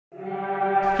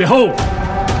Behold,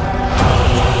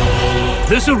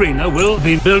 this arena will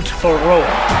be built for war.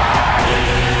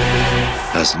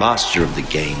 As master of the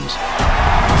games,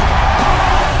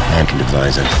 man can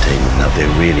devise entertainment that they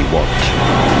really want.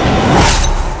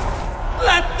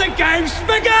 Let the games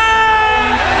begin!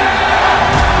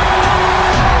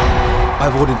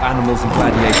 I've ordered animals and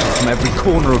gladiators from every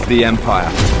corner of the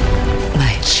Empire.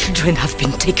 My children have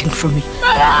been taken from me.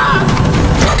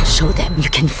 Show them you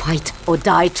can fight or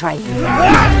die trying.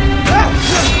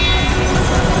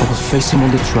 I will face him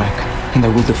on the track, and I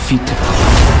will defeat him.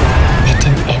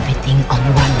 Betting everything on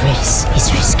one race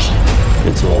is risky.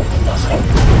 It's all for nothing.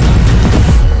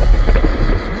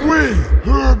 We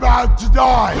who are about to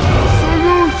die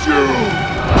salute you!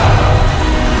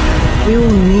 We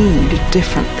all need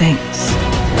different things.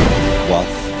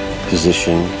 Wealth,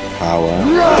 position, power.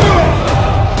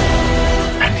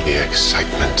 And the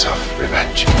excitement of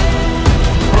revenge.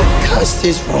 Curse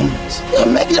these Romans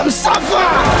and make them suffer!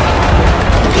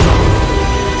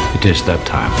 It is that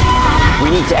time.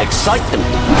 We need to excite them.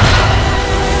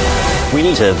 We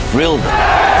need to thrill them.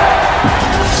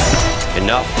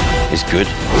 Enough is good.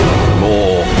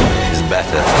 More is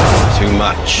better. Too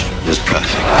much is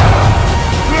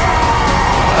perfect.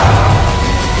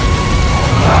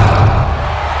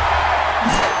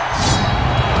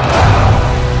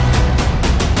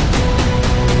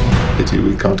 Pity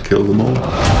we can't kill them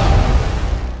all.